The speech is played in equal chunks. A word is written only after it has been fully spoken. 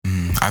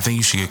I think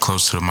you should get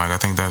close to the mic. I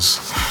think that's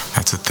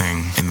a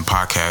thing in the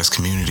podcast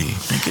community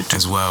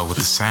as well with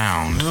the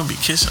sound. We're gonna be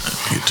kissing.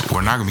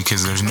 We're not gonna be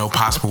kissing. There's no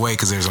possible way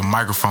because there's a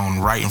microphone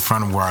right in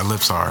front of where our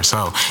lips are.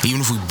 So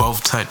even if we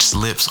both touch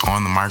lips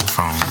on the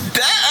microphone,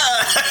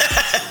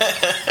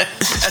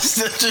 that's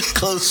such a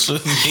close for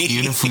me.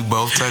 Even if we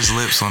both touch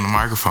lips on the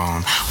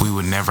microphone, we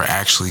would never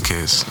actually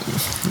kiss.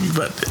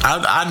 But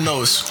I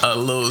know it's a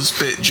little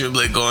spit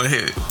dribbling going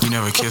here. You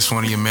never kissed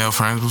one of your male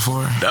friends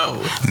before?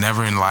 No.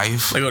 Never in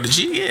life? Like on the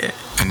cheek, yeah.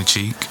 In the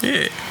cheek?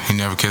 Yeah. You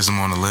never kissed them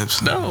on the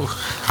lips? No.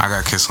 I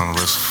got kissed on the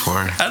lips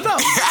before. I know.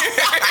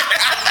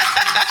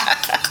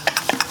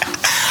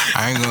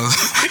 I ain't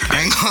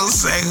gonna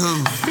say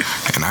who,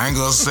 and I ain't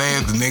gonna say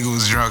if the nigga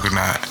was drunk or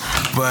not.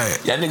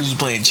 But y'all niggas was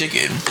playing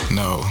chicken.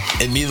 No.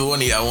 And neither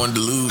one of y'all wanted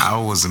to lose. I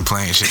wasn't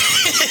playing chicken.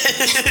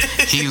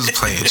 He was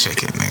playing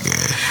chicken,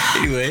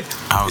 nigga. Anyway,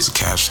 I was a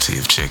casualty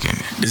of chicken.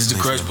 This is the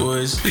Crush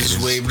Boys. This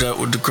is Waved Up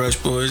with the Crush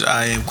Boys.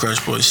 I am Crush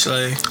Boy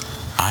Slay.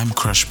 I'm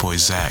Crush Boy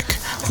Zach.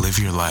 Live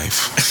your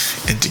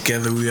life. And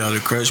together we are the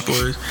Crush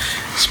Boys.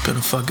 It's been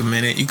a fucking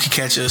minute. You can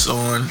catch us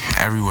on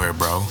everywhere,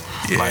 bro.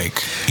 Yeah.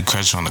 Like, you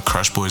catch us on the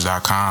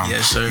crushboys.com.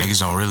 Yes, sir. Niggas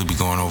don't really be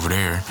going over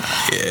there.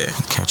 Yeah.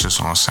 Catch us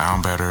on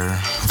Sound Better.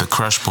 The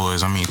Crush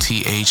Boys. I mean,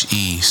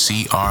 TheCrushBoys.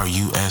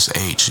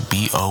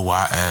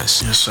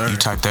 Yes, sir. You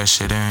type that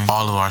shit in.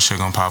 All of our shit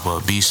gonna pop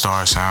up.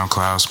 B-Star,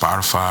 SoundCloud,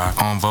 Spotify.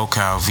 On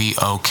Vocal,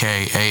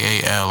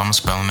 VOKAAL. I'm a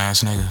spelling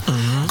ass nigga.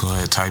 Mm-hmm. Go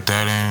ahead, type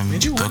that in.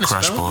 Did you The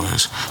Crush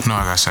Boys. No,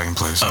 I got second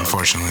place,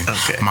 unfortunately.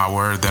 Okay. My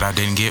word that I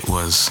didn't get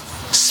was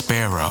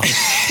sparrow.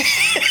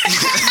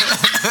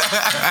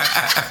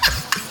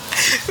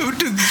 To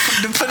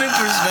put in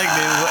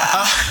perspective,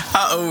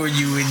 how old were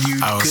you when you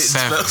couldn't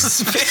spell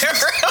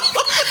sparrow?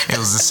 It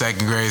was the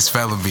second grade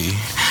spelling bee.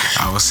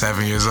 I was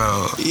 7 years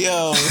old.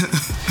 Yo.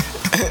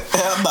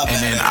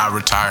 And then I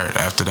retired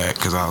after that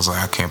because I was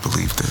like, I can't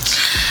believe this.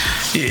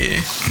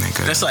 Yeah.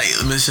 Nigga. That's like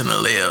missing a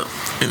layup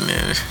and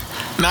then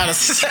not a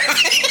 7.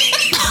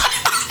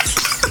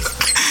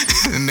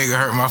 The nigga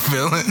hurt my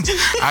feelings.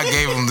 I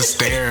gave him the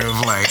stare of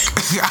like,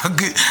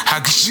 how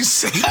could you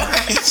say that?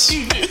 How could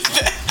you do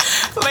that?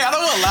 Like, I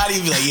don't want to lie to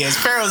you. Be like, yeah,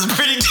 sparrow's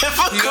pretty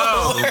difficult.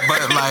 Yo,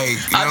 but like,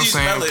 you know what I'm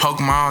saying?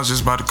 Pokemon was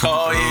just about to come.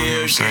 Oh, yeah, you know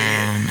what I'm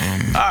saying?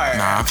 And all right.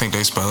 Nah, I think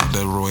they spelled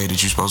the way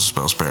that you're supposed to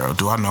spell sparrow.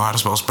 Do I know how to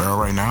spell sparrow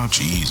right now?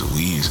 Jeez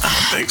Louise. I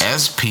don't think so.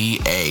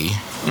 S-P-A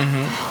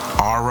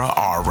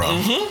R-R-O-W.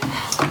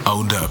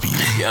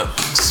 Yep.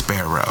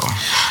 Sparrow.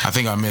 I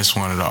think I missed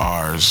one of the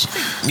R's.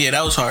 Yeah,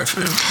 that was hard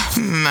for him.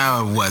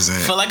 No, it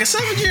wasn't. For like a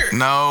 7-year.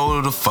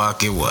 No, the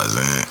fuck it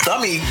wasn't.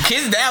 I mean,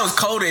 his dad was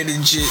coded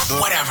and shit.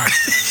 Whatever.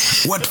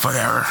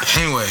 Whatever.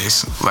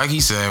 Anyways, like he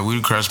said, we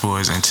the Crush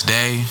Boys, and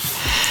today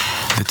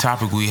the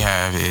topic we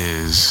have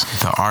is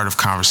the art of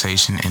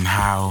conversation and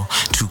how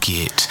to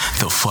get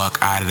the fuck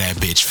out of that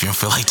bitch if you don't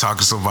feel like talking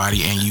to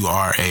somebody and you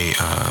are a,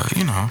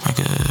 like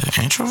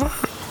a introvert.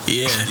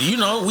 Yeah,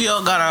 we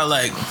all got our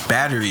like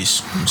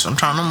batteries.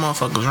 Sometimes them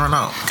motherfuckers run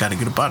out. Gotta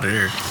get up out of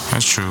there.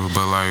 That's true,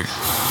 but like,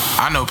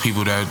 I know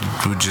people that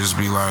would just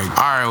be like,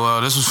 all right, well,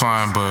 this was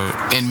fun,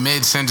 but in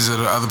mid sentence of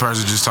the other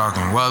person just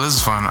talking, well, this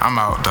is fun, I'm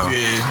out though.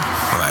 Yeah.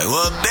 Like,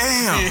 well,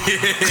 damn.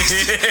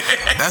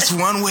 That's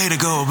one way to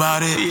go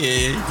about it.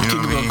 Yeah.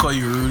 People gonna call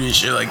you rude and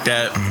shit like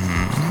that.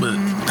 Mm-hmm. But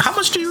how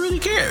much do you really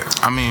care?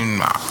 I mean,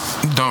 I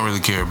don't really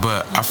care,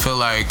 but I feel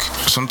like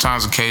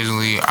sometimes,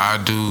 occasionally, I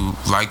do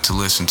like to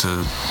listen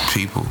to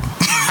people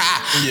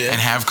and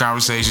have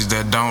conversations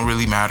that don't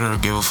really matter or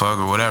give a fuck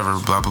or whatever,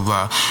 blah, blah,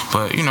 blah.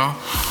 But,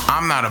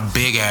 I'm not a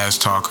big ass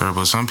talker,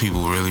 but some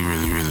people really,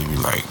 really, really be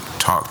like,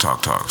 talk.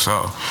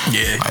 So,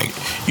 yeah, like,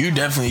 you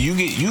definitely,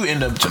 you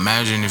end up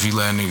imagine if you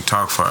let a nigga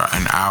talk for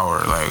an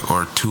hour, like,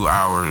 or 2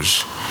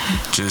 hours,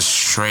 just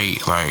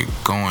straight, like,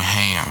 going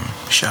ham.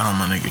 Shout out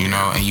my nigga,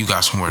 and you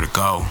got somewhere to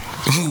go.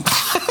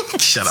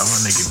 Shout out my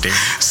nigga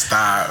Daryl.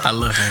 Stop. I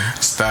love him.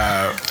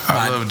 Stop.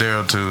 I love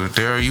Daryl too.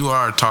 Daryl, you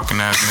are a talking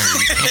ass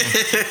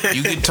nigga.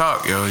 You can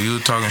talk, yo. You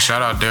talking.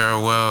 Shout out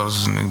Daryl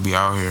Wells. Nigga be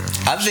out here.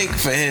 I think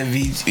for him,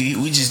 we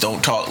just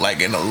don't talk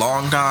like in a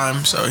long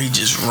time, so he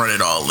just run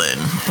it all in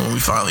when we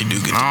finally do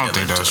get together. I don't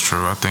think that's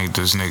true. I think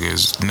this nigga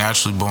is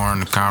naturally born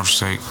to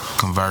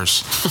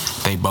converse.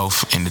 They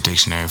both in the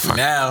dictionary.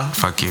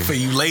 Fuck you. For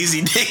you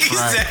lazy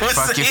niggas that was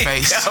fuck your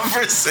face.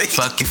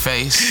 Fuck your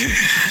face.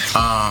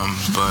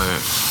 But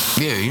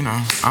yeah,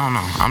 I don't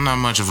know. I'm not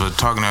much of a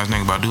talking ass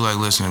nigga, but I do like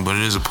listening. But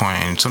it is a point,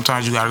 and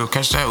sometimes you gotta go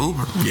catch that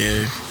Uber.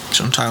 Yeah,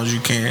 sometimes you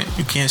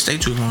can't stay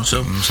too long.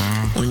 So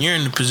when you're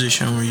in the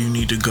position where you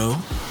need to go,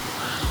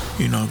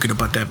 get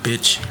about that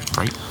bitch.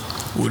 Right.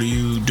 what do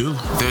you do?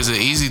 There's an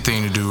easy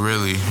thing to do,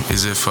 really,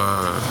 is if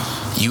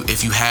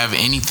you have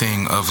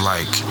anything of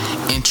like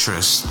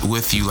interest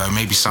with you, like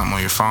maybe something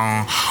on your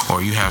phone,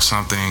 or you have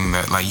something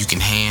that like you can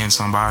hand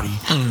somebody,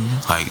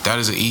 like that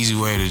is an easy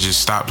way to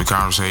just stop the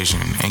conversation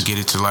and get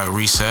it to like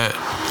reset.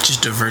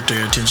 Just divert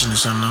their attention to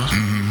something else.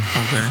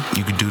 Okay.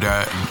 You could do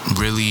that.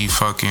 Really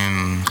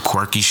fucking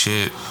quirky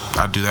shit.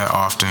 I do that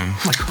often.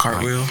 Like a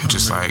cartwheel? Like,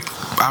 just like,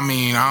 I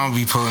mean, I don't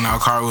be pulling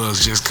out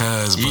cartwheels just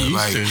cause, but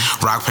like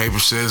rock, paper,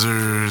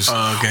 scissors,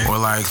 or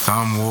like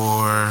thumb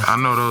war. I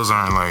know those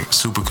aren't like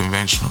super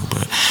conventional,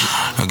 but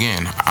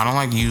again, I don't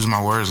like to use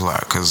my words a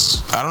lot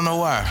cause I don't know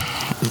why.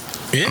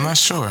 Yeah. I'm not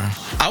sure.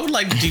 I would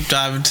like to deep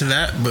dive into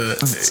that,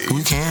 but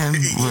we can.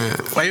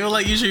 But why you don't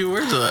like using your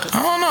words a lot?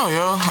 I don't know,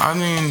 yo. I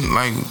mean,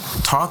 like,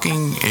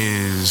 talking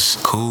is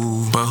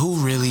cool, but who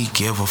really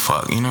give a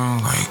fuck? You know,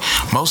 like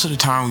most of the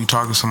time when you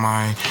talk to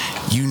somebody,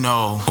 you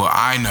know, well,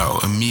 I know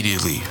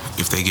immediately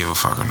if they give a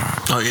fuck or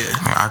not. Oh yeah.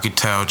 Like, I could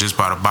tell just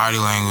by the body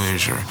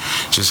language or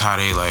just how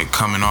they like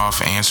coming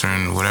off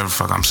answering whatever the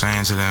fuck I'm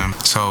saying to them.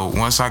 So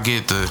once I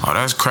get the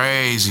that's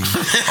crazy,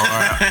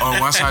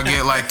 or once I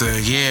get like the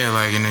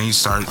like, and then you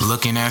start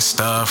looking at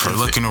stuff or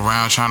looking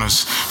around trying to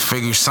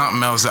figure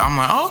something else out, I'm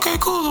like, okay,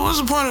 cool. So what's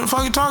the point of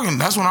fucking talking?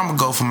 That's when I'm gonna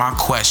go for my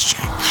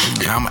question.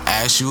 And I'm gonna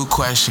ask you a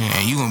question,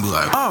 and you gonna be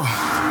like, oh,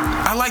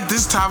 I like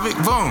this topic.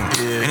 Boom,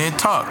 and then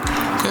talk.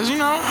 Cause you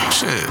know,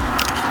 shit.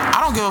 I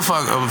don't give a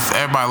fuck if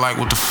everybody like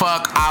what the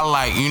fuck I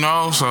like, you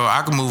know? So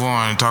I can move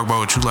on and talk about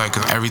what you like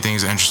because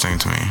everything's interesting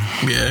to me.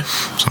 Yeah.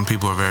 Some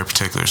people are very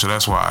particular, so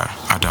that's why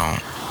I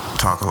don't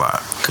talk a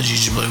lot. Because you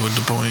just play with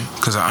the point.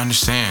 Because I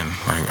understand.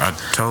 Like, I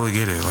totally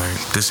get it. Like,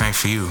 this ain't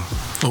for you.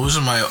 But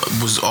somebody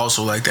was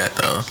also like that,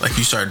 though. Like,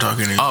 you started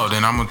talking to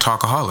then I'm a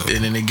talkaholic.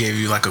 And then they gave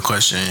you, like, a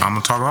question. I'm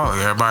a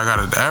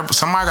talkaholic.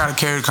 Somebody got to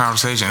carry the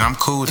conversation. I'm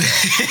cool with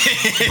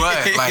that.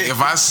 But, like,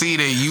 if I see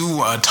that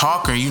you a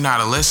talker, you not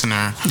a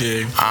listener,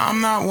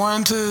 I'm not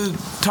one to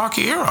talk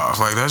your ear off.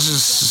 Like, that's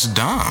just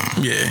dumb.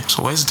 Yeah. It's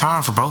a waste of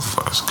time for both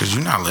of us because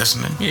you're not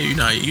listening. Yeah, you're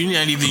not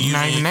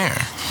even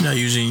there. You're not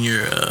using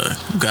your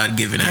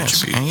God-given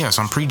attribute. And yes,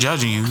 I'm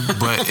prejudging you,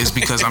 but it's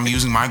because I'm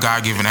using my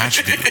God-given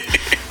attribute.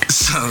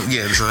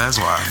 So that's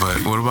why.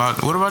 But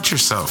what about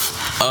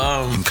yourself?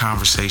 In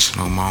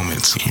conversational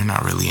moments you're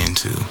not really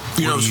into.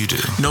 What do you do?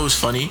 You know what's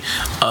funny?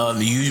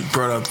 You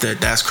brought up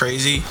that's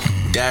crazy.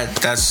 Mm-hmm.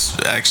 That's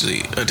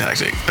actually a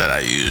tactic that I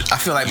use. I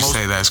feel like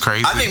say that's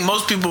crazy. I think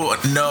most people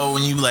know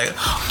when you like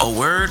a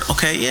word.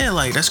 Okay, yeah,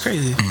 like that's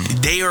crazy.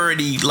 Mm-hmm. They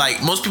already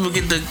like most people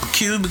get the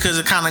cue because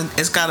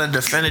it's got a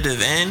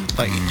definitive end.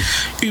 Like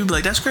you be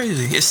like that's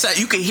crazy. It's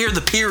you can hear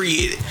the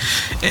period,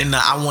 and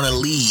I want to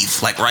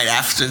leave like right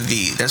after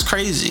that's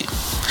crazy.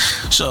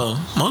 So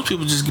most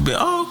people just be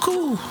like, oh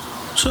cool.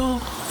 So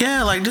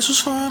yeah, like this was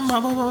fun, blah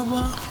blah blah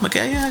blah.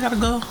 Okay, yeah, I gotta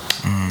go.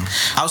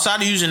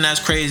 Outside of using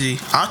that's crazy,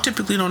 I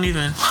typically don't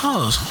even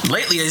pause.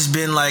 Lately it's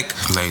been like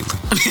lately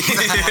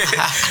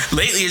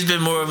it's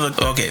been more of a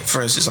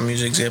for instance, I'm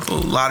using an example. A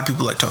lot of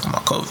people like talking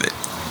about COVID.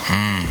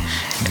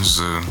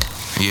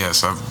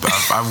 Yes,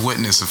 I've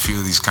witnessed a few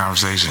of these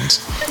conversations.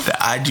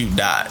 I do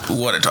not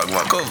want to talk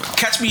about COVID.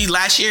 Catch me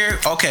last year,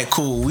 okay,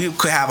 cool. We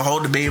could have a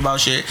whole debate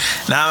about shit.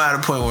 Now I'm at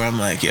a point where I'm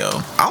like,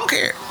 yo, I don't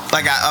care.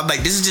 Like, I'm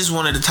like, this is just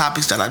one of the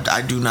topics that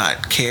I do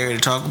not care to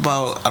talk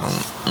about. I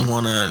don't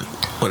want to,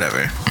 whatever.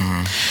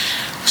 Mm-hmm.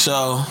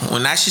 So,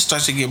 when that shit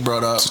starts to get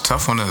brought up... It's a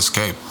tough one to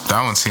escape.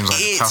 That one seems like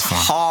a tough one.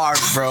 It's hard,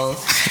 bro.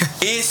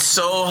 It's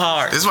so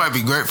hard. This might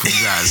be great for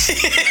you guys, to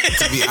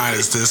be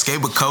honest. To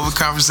escape a COVID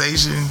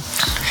conversation.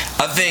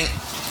 I think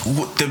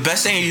the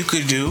best thing you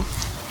could do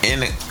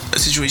in a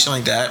situation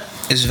like that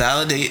is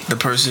validate the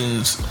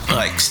person's,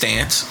 like,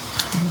 stance.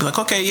 Be like,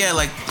 okay, yeah,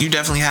 like, you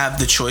definitely have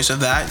the choice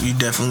of that. You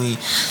definitely,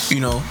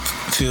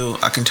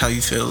 I can tell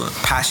you feel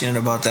passionate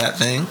about that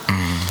thing.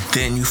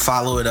 Then you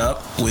follow it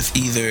up with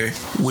either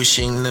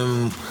wishing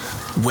them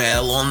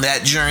well on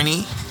that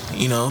journey,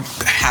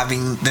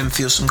 having them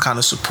feel some kind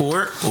of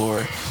support,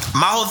 or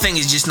my whole thing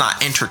is just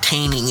not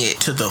entertaining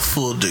it to the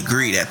full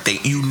degree that they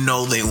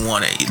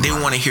want it. They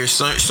want to hear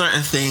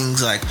certain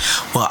things like,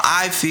 well,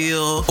 I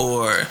feel,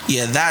 or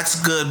yeah, that's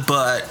good,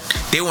 but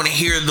they want to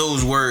hear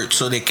those words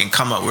so they can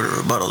come up with a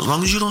rebuttal. As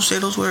long as you don't say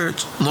those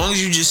words, as long as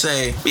you just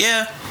say,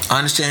 yeah, I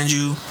understand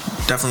you,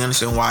 definitely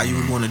understand why you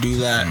would want to do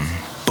that.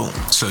 Boom.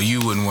 So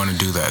you wouldn't want to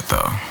do that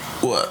though.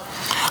 What?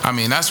 I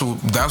mean, that's what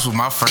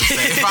my first thing.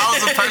 If I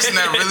was a person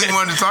that really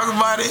wanted to talk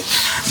about it,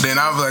 then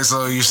I'd be like,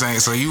 so you're saying,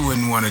 so you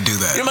wouldn't want to do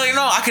that? You're like,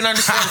 no, I can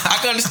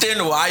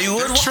understand why you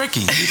would. They're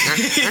tricky.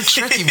 They're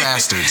tricky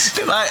bastards.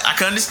 Like, I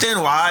can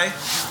understand why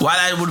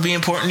that would be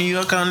important to you.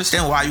 I can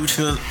understand why you would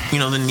feel,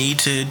 the need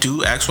to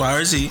do X, Y,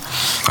 or Z.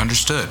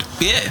 Understood.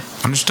 Yeah.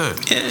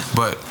 Understood. Yeah.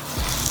 But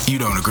you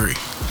don't agree.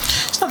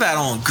 It's not that I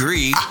don't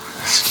agree.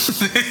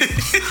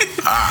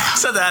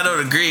 It's not that I don't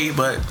agree,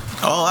 but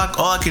all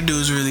I can do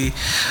is really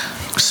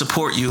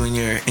support you in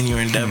your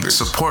endeavors.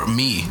 Support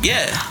me.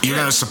 Yeah. You're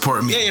gonna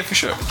support me. Yeah, for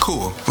sure.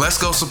 Cool. Let's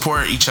go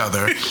support each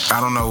other. I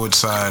don't know which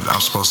side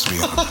I'm supposed to be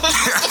on.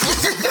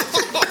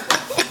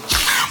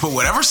 But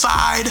whatever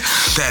side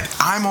that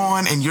I'm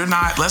on and you're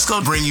not, let's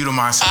go bring you to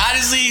my side.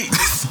 Honestly,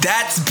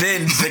 that's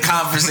been the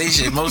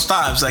conversation most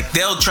times. Like,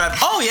 they'll try,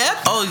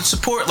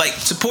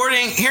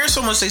 supporting, hearing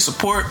someone say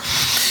support,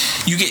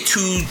 you get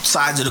two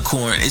sides of the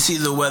coin. It's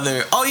either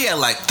whether,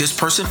 like, this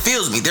person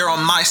feels me, they're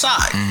on my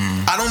side.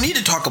 I don't need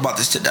to talk about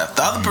this to death.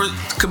 The other person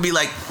could be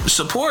like,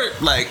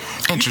 support, like,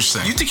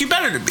 interesting. You think you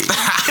better than me.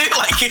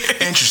 Like,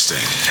 interesting.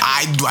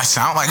 Do I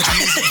sound like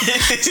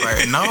it's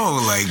like,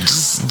 no, like,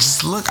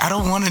 just look, I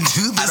don't want to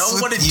do this. I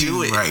don't want to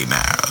do it right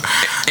now.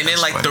 And then,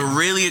 like, the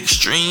really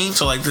extreme,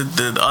 so like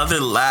the other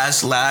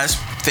last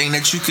thing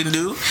that you can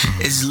do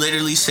is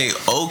literally say,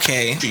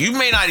 okay, you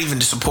may not even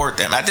support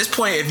them. At this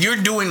point, if you're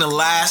doing the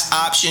last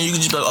option, you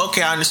can just be like,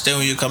 okay, I understand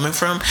where you're coming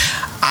from.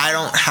 I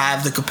don't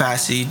have the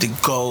capacity to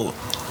go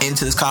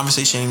into this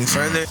conversation any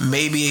further.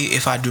 Maybe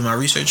if I do my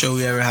research or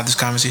we ever have this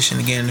conversation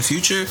again in the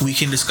future, we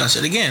can discuss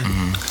it again.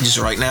 Just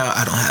right now,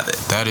 I don't have it.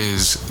 That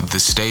is the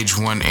stage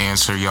 1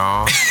 answer,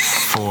 y'all,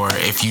 for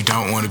if you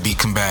don't want to be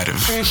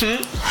combative.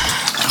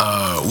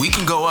 We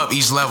can go up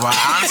each level.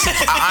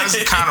 I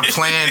honestly kind of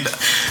planned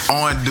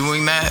on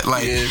doing that.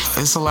 Like,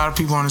 there's a lot of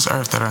people on this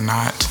earth that are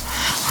not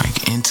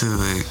like into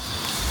the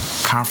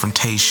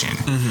confrontation.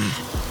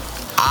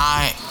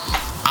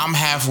 I'm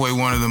halfway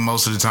one of them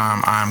most of the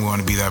time. I'm going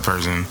to be that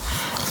person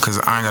because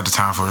I ain't got the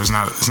time for it.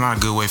 It's not a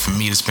good way for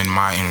me to spend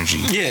my energy.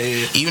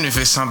 Yeah. Even if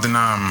it's something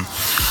I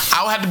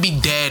would have to be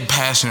dead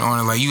passionate on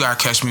it. Like, you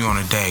gotta catch me on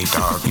a day,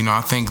 dog. You know,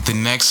 I think the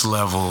next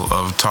level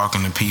of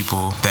talking to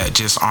people that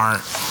just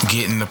aren't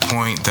getting the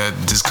point that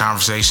this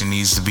conversation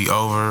needs to be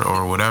over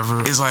or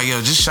whatever is like,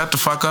 yo, just shut the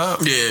fuck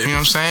up. Yeah. You know what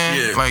I'm saying?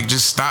 Yeah. Like,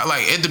 just stop.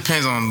 Like, it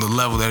depends on the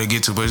level that it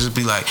get to, but just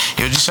be like,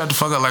 yo, just shut the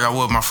fuck up. Like I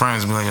would with my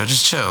friends. Be like, yo,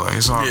 just chill. Like,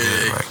 it's all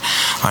good.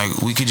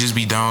 Like we could just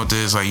be done with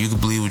this. Like, you could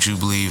believe what you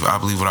believe. I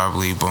believe what I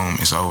believe. Boom,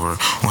 it's over. We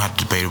don't have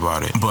to debate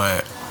about it.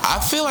 But I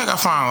feel like I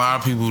find a lot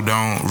of people who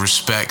don't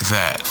respect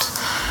that.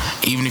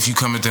 Even if you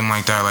come at them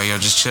like that, like, yo,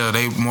 just chill.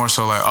 They more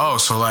so like, oh,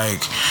 so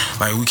like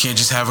we can't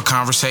just have a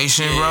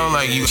conversation, bro.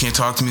 Like, you can't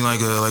talk to me like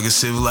a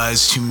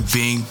civilized human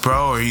being,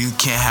 bro. Or you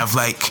can't have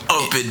like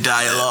open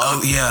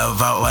dialogue.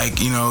 About like,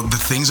 you know, the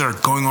things that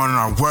are going on in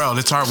our world.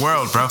 It's our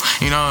world, bro.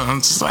 You know,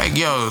 I'm just like,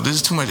 yo, this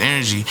is too much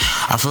energy.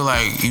 I feel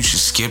like you should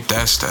skip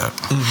that step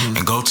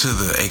and go to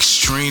the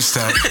extreme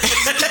step,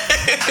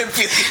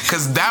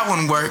 because that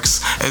one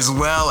works as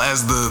well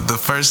as the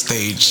first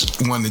stage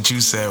one that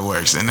you said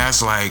works, and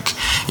that's like,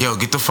 yo,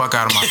 get the fuck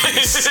out of my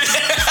face.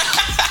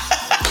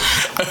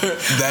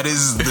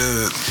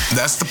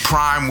 That's the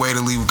prime way to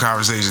leave a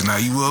conversation. Now,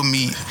 you will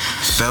meet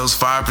those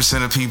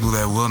 5% of people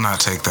that will not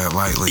take that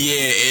lightly.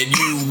 Yeah, and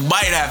you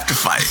might have to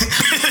fight.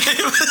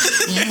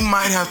 You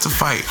might have to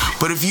fight.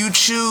 But if you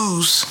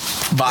choose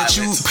that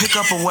you pick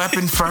up a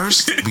weapon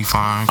first, be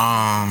fine.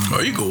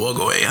 Or you can walk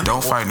away.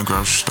 Don't fight in the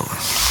grocery store.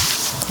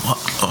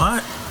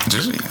 What?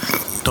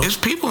 There's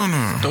people in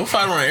there. Don't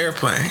fight on an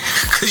airplane,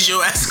 because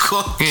your ass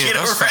going to get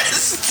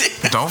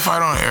arrested. Don't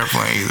fight on an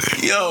airplane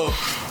either. Yo,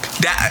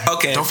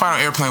 okay. Don't fight on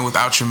an airplane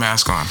without your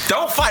mask on.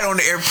 Don't fight on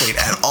the airplane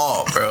at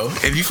all, bro.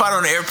 If you fight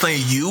on the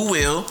airplane, you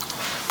will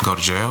go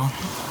to jail.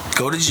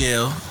 Go to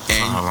jail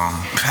and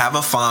have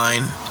a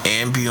fine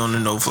and be on the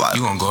no-fly.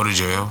 You gonna go to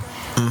jail?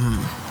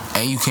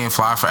 And you can't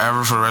fly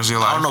forever for the rest of your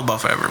life? I don't know about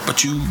forever,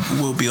 but you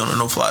will be on the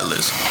no-fly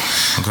list.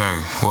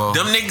 Okay, well,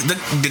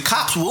 the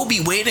cops will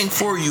be waiting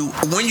for you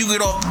when you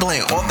get off the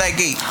plane, off that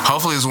gate.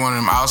 Hopefully it's one of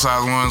them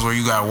outside ones where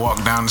you gotta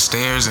walk down the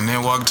stairs and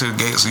then walk to the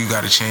gate, so you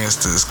got a chance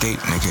to escape,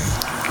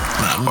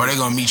 nigga. Or they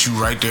gonna meet you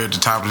right there at the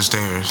top of the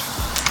stairs.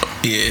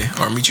 Yeah,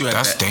 or meet you at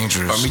that's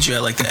dangerous. Or meet you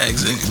at like the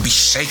exit. Be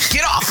shaking.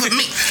 Get off of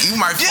me. You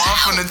might fall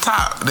from the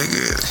top,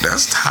 nigga.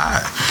 That's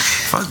high.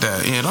 Fuck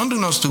that. Yeah, don't do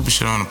no stupid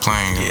shit on the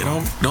plane.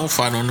 Yeah, don't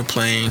fight on the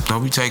plane.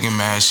 Don't be taking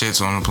mad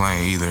shits on the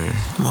plane either.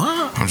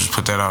 What? I'll just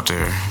put that out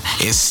there.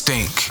 It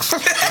stink.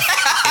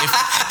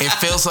 It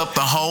fills up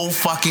the whole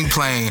fucking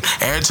plane.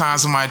 Every time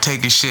somebody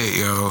take a shit,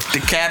 yo. The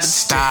cabin.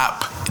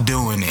 Stop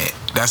doing it.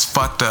 That's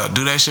fucked up.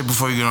 Do that shit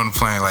before you get on the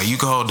plane. Like, you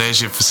can hold that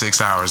shit for 6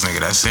 hours,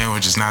 nigga. That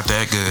sandwich is not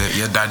that good.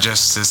 Your digestive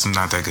system's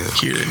not that good.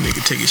 Hear that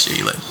nigga take a shit,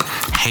 you like,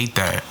 hate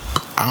that.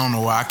 I don't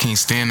know why I can't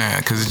stand that,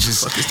 because it's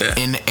just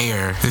in the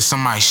air. It's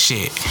somebody's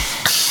shit.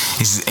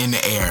 It's in the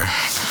air.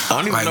 I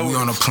don't even like know we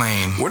on a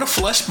plane. Where the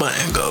flush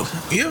button go?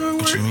 You ever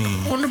what you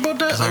mean? Wonder about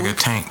that? It's like a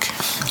tank.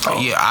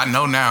 Yeah, I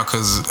know now,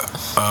 because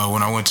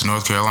when I went to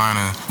North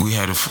Carolina, we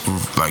had to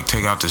like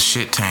take out the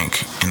shit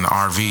tank in the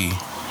RV.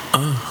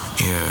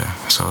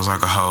 Yeah, so it's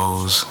like a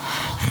hose.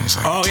 And it's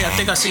like I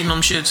think I seen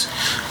them shits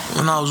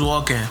when I was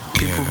walking.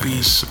 People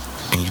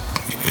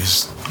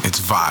it's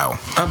vile.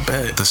 I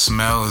bet. The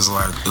smell is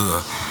like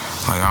ugh.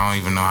 Like, I don't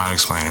even know how to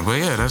explain it. But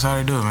yeah, that's how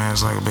they do it, man.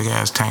 It's like a big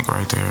ass tank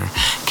right there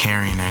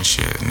carrying that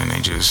shit, and then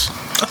they just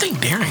I think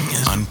daring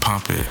is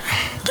unpump it.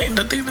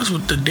 I think that's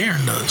what the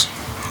daring does.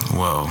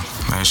 Well,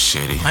 that's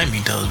shitty. I didn't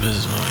mean to tell his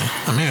business, man.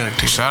 I mean, I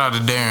shout out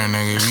to Darren,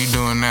 nigga. If you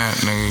doing that,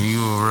 nigga,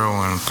 you a real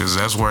one. Because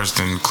that's worse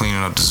than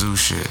cleaning up the zoo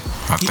shit,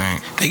 I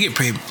think. They get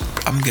paid.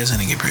 I'm guessing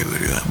they get paid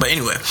with it. But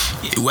anyway,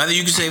 whether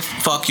you can say,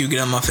 fuck you,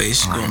 get out my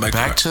face. Right, going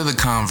back to the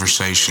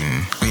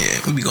conversation. Yeah,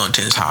 we be going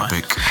to this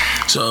topic.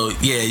 So,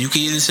 yeah, you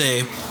can either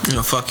say,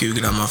 fuck you,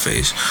 get out my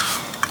face.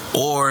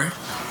 Or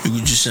you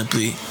could just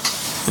simply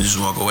just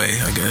walk away,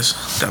 I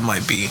guess. That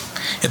might be.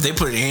 If they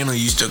put an hand on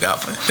you, still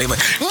got it. They like,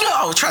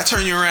 no, try to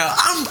turn you around.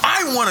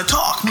 I want to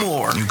talk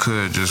more. You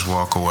could just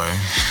walk away.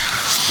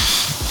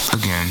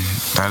 Again,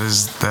 that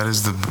is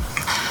the.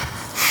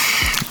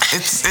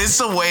 It's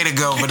a way to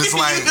go, but it's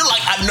like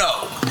I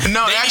know.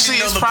 No, actually,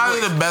 it's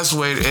probably the best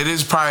way. It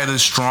is probably the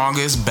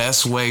strongest,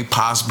 best way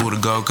possible to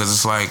go because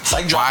it's like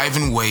why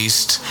even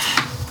waste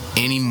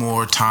any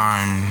more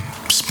time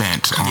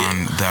spent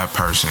on that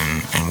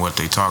person and what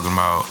they talking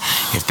about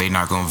if they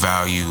not gonna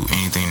value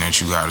anything that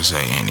you gotta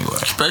say anyway.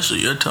 Especially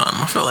your time.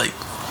 I feel like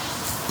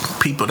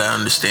people that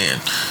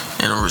understand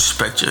and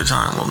respect your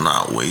time will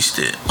not waste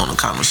it on a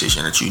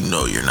conversation that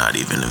you're not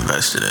even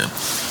invested in.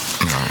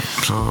 Right.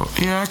 So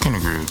yeah, I can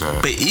agree with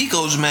that. But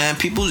egos, man,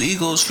 people's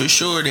egos for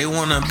sure. They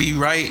want to be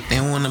right.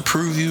 They want to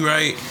prove you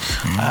right.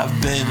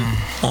 I've been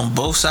on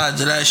both sides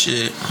of that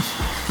shit.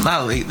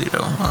 Not lately though.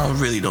 I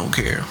really don't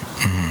care.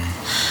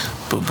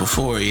 But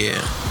before, yeah,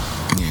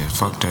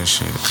 fuck that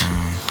shit.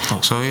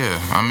 So yeah,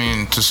 I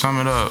mean, to sum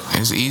it up,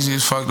 it's easy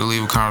as fuck to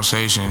leave a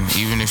conversation,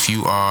 even if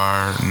you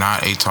are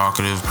not a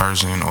talkative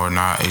person or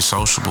not a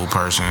sociable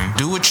person.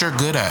 Do what you're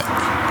good at.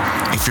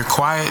 If you're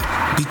quiet,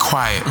 be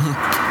quiet.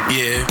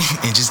 Yeah,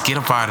 and just get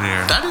up out of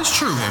there. That is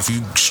true. If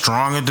you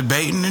strong at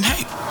debating, then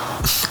hey,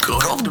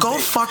 go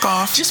fuck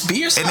off. Just be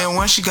yourself. And then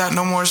once you got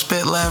no more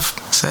spit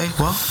left, say,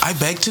 well, I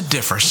beg to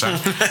differ, sir.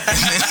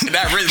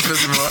 That really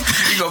pisses me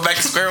off. You go back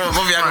to square one,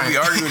 maybe I'm gonna be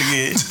arguing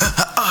again.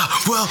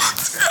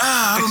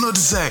 I don't know what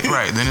to say.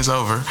 Right, then it's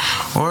over.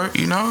 Or,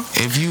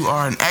 if you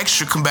are an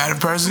extra combative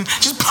person,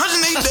 just punch a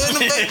nigga dead in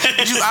the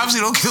face. You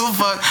obviously don't give a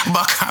fuck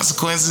about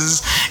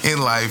consequences in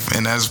life,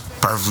 and that's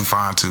perfectly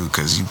fine too,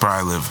 because you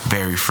probably live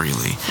very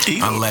freely.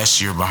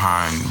 Unless you're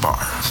behind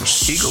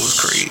bars. Ego is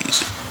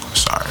crazy.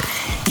 Sorry.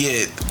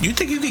 Yeah, you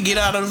think you could get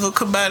out of a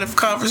combative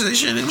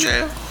conversation in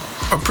jail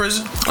or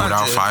prison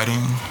without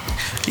fighting?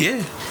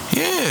 Yeah.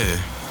 Yeah.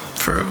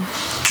 For real.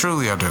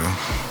 Truly, I do.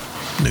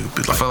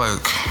 I feel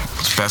like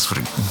it's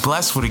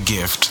blessed with a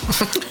gift.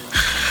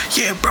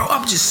 Yeah, bro,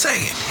 I'm just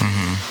saying.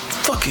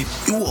 Fuck it.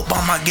 You walked by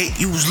my gate,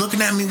 you was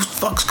looking at me, what the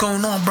fuck's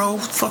going on, bro?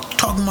 What the fuck you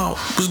talking about?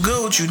 What's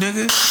good with you,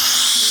 nigga?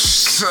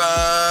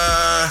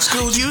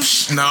 What's you?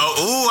 No,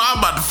 I'm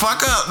about to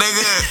fuck up,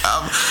 nigga.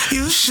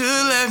 You should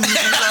let me.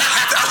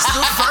 That was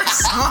the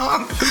first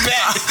song.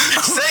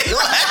 Say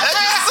less.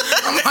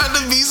 I'm about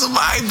to be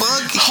somebody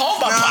bunky.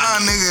 Hold my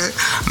pocket. Nigga.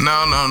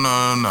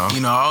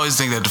 No. I always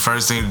think that the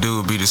first thing to do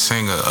would be to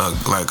sing a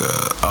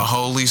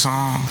holy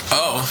song.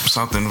 Oh.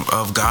 Something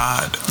of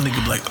God. Nigga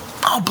be like,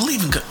 I don't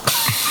believe in God.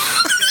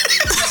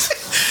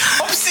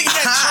 I'm singing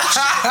that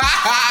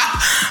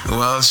church.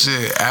 Well,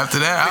 shit. After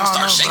that, I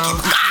don't know, shaking.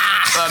 Bro.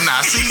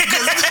 See,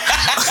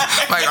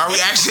 like, are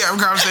we actually having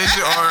a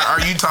conversation, or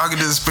are you talking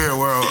to the spirit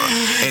world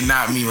and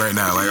not me right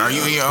now? Like, are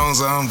you in your own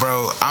zone,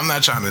 bro? I'm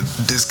not trying to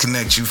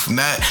disconnect you from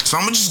that, so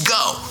I'm gonna just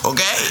go,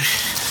 okay?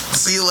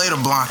 See you later,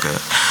 Blanca.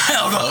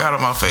 Hell no. Out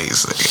of my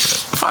face.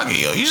 Fuck it,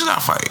 yo. You just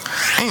gotta fight.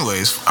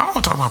 Anyways, I don't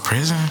want to talk about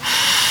prison.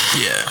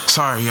 Yeah.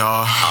 Sorry,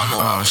 y'all.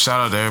 Shout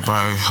out to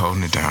everybody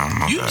holding it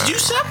down. You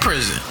said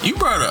prison. You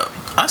brought up.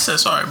 I said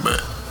sorry,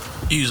 but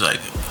you was like,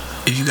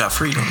 if you got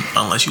freedom,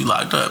 unless you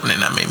locked up, and then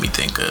that made me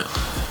think of.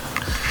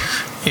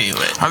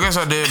 Anyway, I guess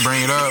I did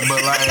bring it up,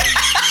 but like,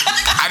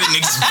 I didn't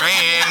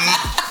expand.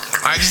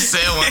 I just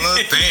said one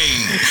little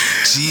thing.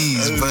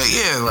 Jeez, but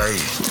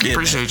yeah,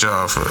 appreciate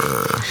y'all for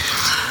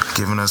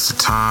giving us the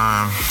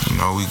time.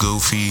 We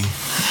goofy.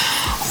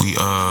 We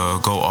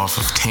go off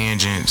of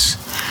tangents,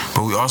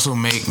 but we also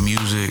make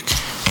music,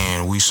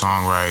 and we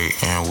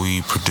songwrite, and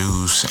we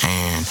produce,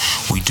 and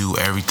we do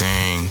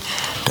everything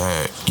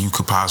that you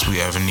could possibly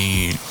ever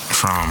need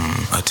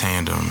from a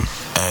tandem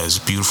as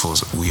beautiful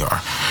as we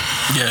are.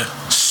 Yeah.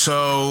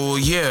 So,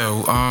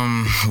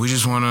 we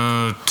just want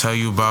to tell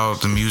you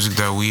about the music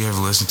that we have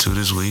listened to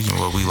this week and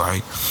what we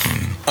like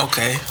and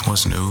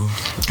what's new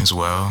as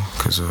well,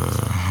 because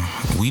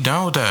we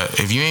done with that.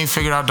 If you ain't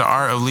figured out the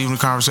art of leaving the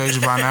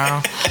conversation by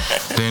now,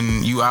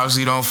 then you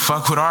obviously don't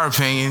fuck with our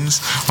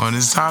opinions on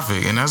this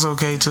topic, and that's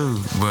okay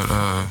too. But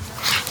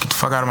get the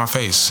fuck out of my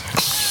face,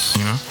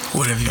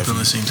 What have you been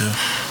listening to?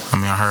 I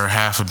mean, I heard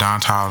half of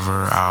Don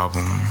Toliver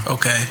album.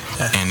 Okay.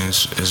 And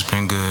it's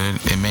been good.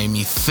 It made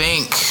me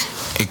think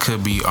it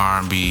could be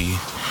R&B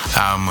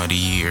album of the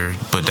year,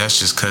 but that's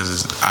just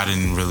because I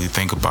didn't really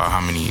think about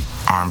how many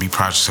R&B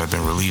projects have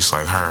been released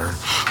like her.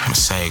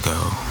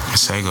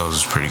 Masego's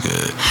is pretty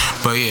good.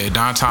 But yeah,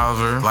 Don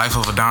Toliver, Life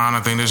of a Don,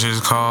 I think this shit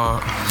is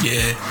called.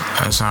 Yeah.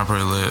 That sounds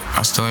pretty lit.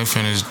 I still ain't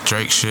finished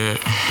Drake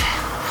shit.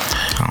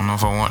 I don't know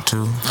if I want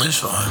to. It's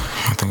fine.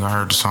 I think I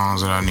heard the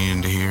songs that I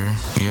needed to hear.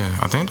 Yeah,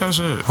 I think that's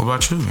it. What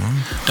about you,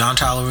 man? Don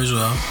Toliver as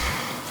well.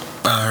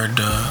 I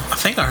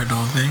think I heard the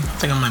whole thing. I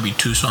think I might be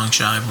 2 songs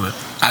shy, but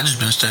I just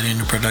been studying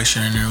the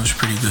production and it was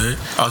pretty good.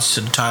 Also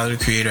to the Tyler,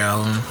 the Creator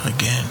album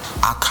again.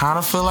 I kind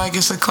of feel like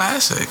it's a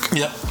classic.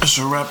 Yep, it's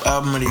a rap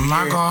album of the year. I'm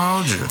not gonna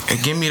hold you.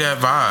 It give me that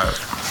vibe.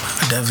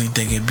 I definitely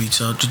think it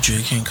beats out the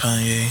Drake and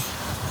Kanye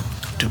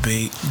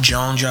debate.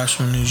 Joan drops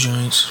some new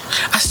joints.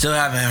 I still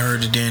haven't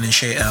heard the Dan and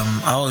Shay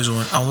album. I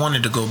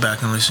wanted to go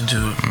back and listen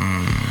to it.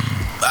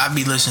 I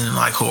be listening to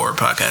like horror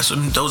podcasts.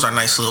 Those are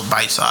nice little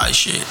bite-sized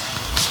shit.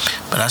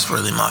 But that's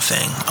really my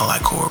thing. I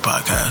like horror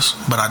podcasts.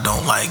 But I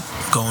don't like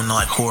going to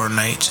like horror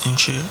nights and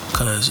shit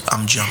because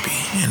I'm jumpy.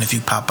 And if you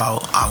pop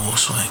out, I will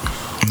swing.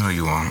 No,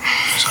 you won't.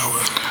 So,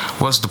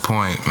 what's the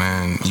point,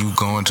 man? You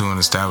go into an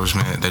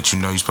establishment that you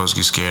know you're supposed to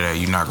get scared at,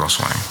 you're not going to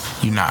swing.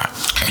 You're not.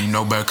 And you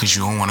know better because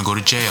you don't want to go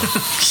to jail.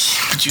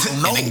 But you don't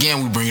know. And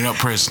again, we bringing up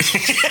prison.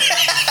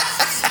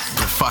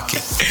 But fuck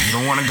it. You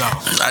don't want to go.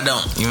 I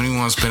don't. You don't even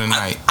want to spend a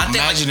night.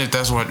 Imagine if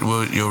that's what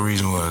your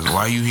reason was.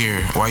 Why you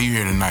here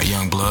tonight,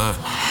 young blood?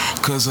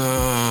 Because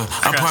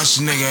I punched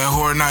a nigga at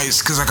Horror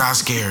Nights because I got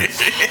scared.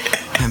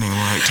 And then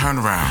like, turn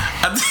around.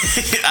 I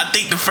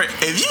think if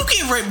you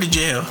get raped in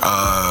jail.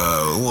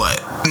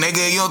 What?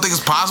 Nigga, you don't think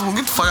it's possible?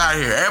 Get the fuck out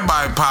of here.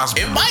 Everybody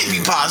possible. It might be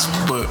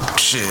possible, but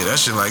shit, that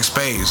shit like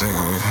spades,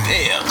 nigga.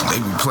 Damn. They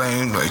be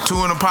playing like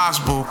 2 in a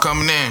possible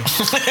coming in.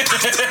 You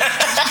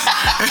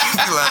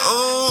like,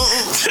 oh,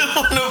 2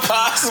 in a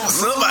possible.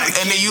 Somebody.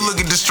 And then you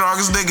look at the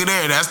strongest nigga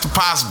there. That's the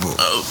possible.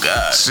 Oh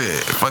God.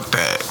 Shit, fuck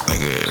that,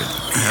 nigga.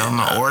 Hell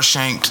no. Or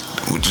shanked,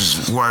 which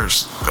is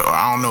worse.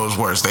 I don't know what's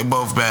worse. They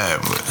both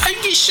bad, but how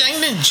you get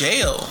shanked in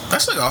jail?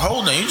 That's like a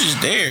holding. You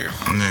just there.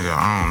 Nigga,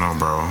 I don't know,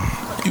 bro.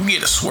 You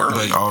get a swerve.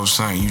 Like all of a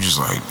sudden, you just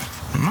like,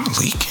 am I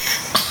leaking?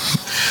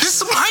 Did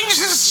somebody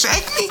just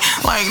shake me?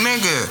 Like,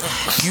 nigga,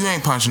 you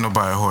ain't punching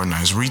nobody at Horror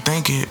Nights.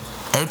 Rethink it.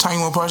 Every time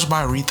you want to punch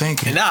somebody,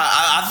 rethink it. Nah,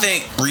 I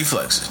think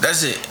reflexes.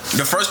 That's it.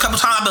 The first couple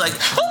times, I be like,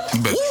 woo,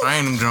 you better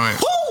train them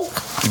joints.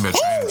 You better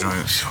train them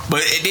joints.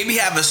 But they be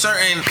having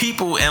certain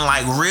people in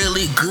like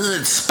really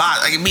good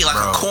spots. Like it be like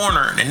a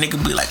corner, and nigga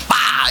be like, bah.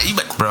 You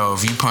better. Bro,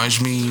 if you punch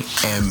me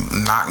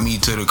and knock me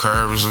to the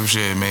curb or some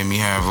shit, it made me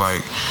have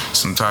like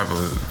some type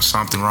of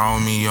something wrong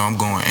with me, yo, I'm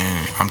going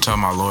in. I'm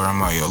telling my lawyer,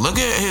 I'm like, yo, look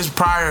at his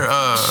prior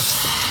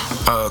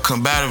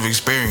combative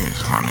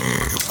experience.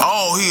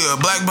 Oh, he a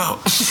black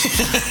belt.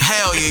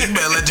 Hell yeah, you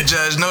better let the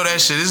judge know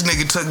that shit. This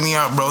nigga took me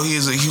out, bro. He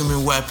is a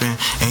human weapon,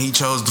 and he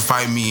chose to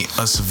fight me,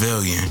 a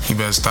civilian. You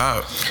better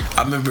stop.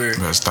 I remember. You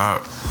better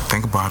stop.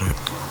 Think about it.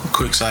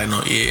 Quick side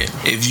note, yeah.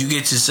 If you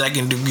get to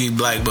 2nd degree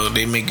black belt,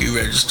 they make you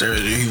register as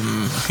a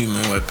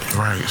human weapon.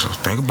 Right, so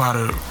think about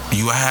it.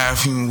 You a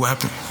half human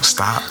weapon.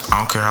 Stop. I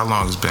don't care how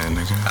long it's been,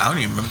 nigga. I don't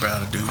even remember how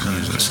to do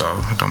something. So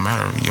it don't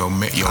matter. Your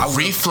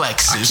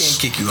reflexes. I can't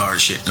kick you hard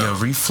as shit, though. Your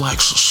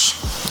reflexes.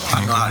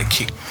 I know how to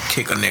kick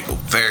a nigga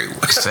very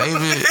well.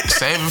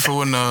 Save it for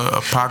when the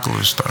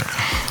apocalypse starts.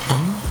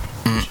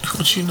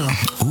 What you know?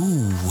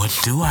 Ooh, what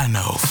do I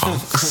know,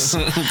 folks?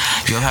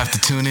 You'll have to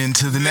tune in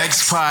to the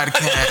next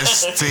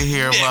podcast to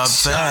hear about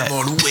that.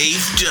 On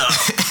Waved Up.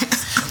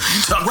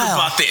 Talk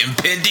about the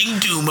impending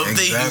doom of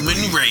the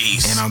human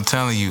race. And I'm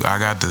telling you, I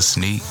got the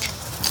sneak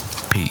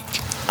peek.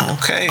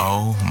 Okay.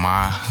 Oh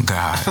my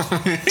God.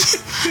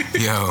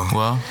 Yo,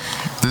 well,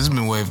 this has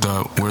been Waved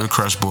Up. We're the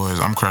Crush Boys.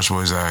 I'm Crush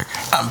Boy Zach.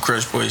 I'm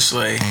Crush Boy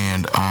Slay.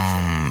 And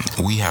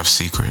we have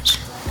secrets.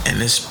 In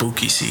this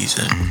spooky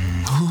season.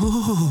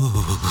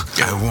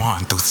 I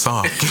want to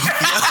talk.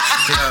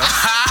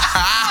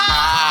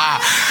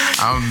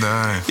 I'm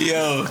done.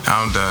 Yo.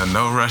 I'm done.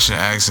 No Russian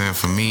accent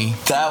for me.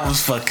 That was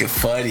fucking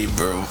funny,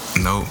 bro.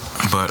 Nope.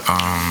 But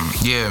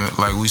yeah,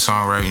 like we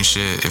songwriting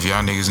shit. If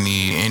y'all niggas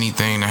need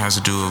anything that has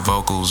to do with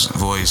vocals,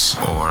 voice,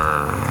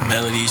 or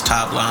melodies,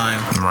 top line,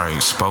 right,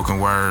 spoken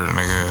word,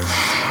 nigga,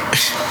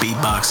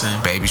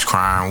 beatboxing, babies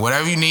crying,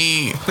 whatever you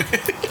need,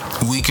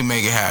 we can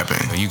make it happen.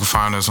 You can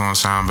find us on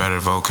Sound Better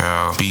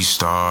Vocal,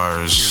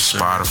 BeatStars,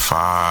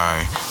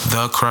 Spotify,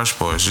 The Crush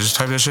Boys. Just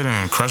type that shit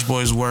in.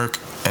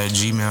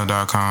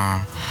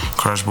 crushboyswork@gmail.com.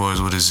 Crush Boys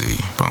with a Z.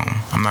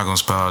 Boom. I'm not gonna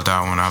spell out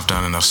that one. I've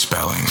done enough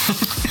spelling.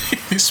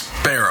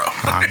 Sparrow.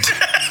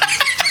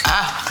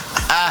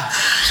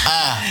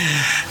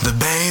 The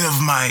bane of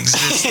my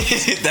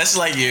existence. That's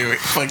like your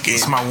fucking.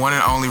 It's my one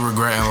and only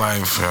regret in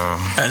life, yo.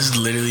 That's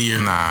literally your.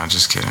 Nah,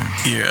 just kidding.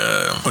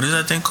 Your what is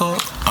that thing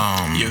called?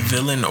 Your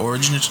villain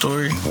origin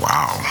story.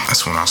 Wow,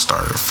 that's when I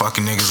started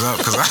fucking niggas up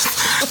because I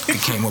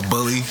became a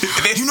bully.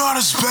 You know how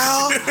to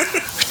spell?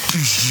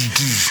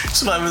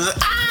 Somebody was like,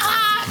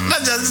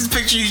 not just this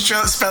picture you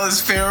spelling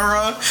sparrow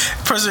wrong.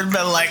 Person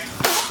been like.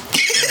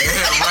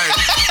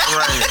 Yeah,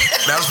 right.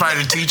 That was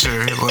probably the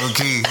teacher, low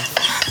key.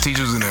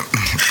 Teacher was in it.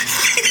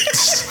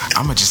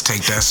 I'm gonna just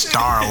take that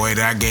star away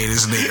that I gave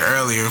this nigga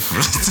earlier.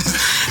 This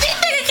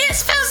nigga can't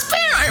spell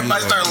sparrow.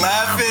 Everybody start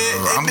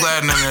laughing. I'm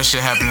glad none of that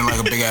shit happened in like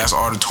a big ass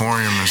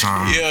auditorium or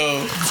something.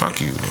 Yo,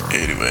 fuck you.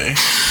 Anyway,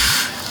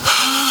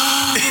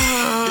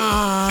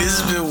 this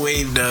has been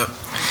Waved Up.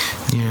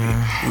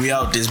 Yeah. We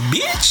out this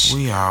bitch.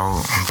 We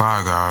out.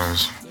 Bye,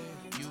 guys.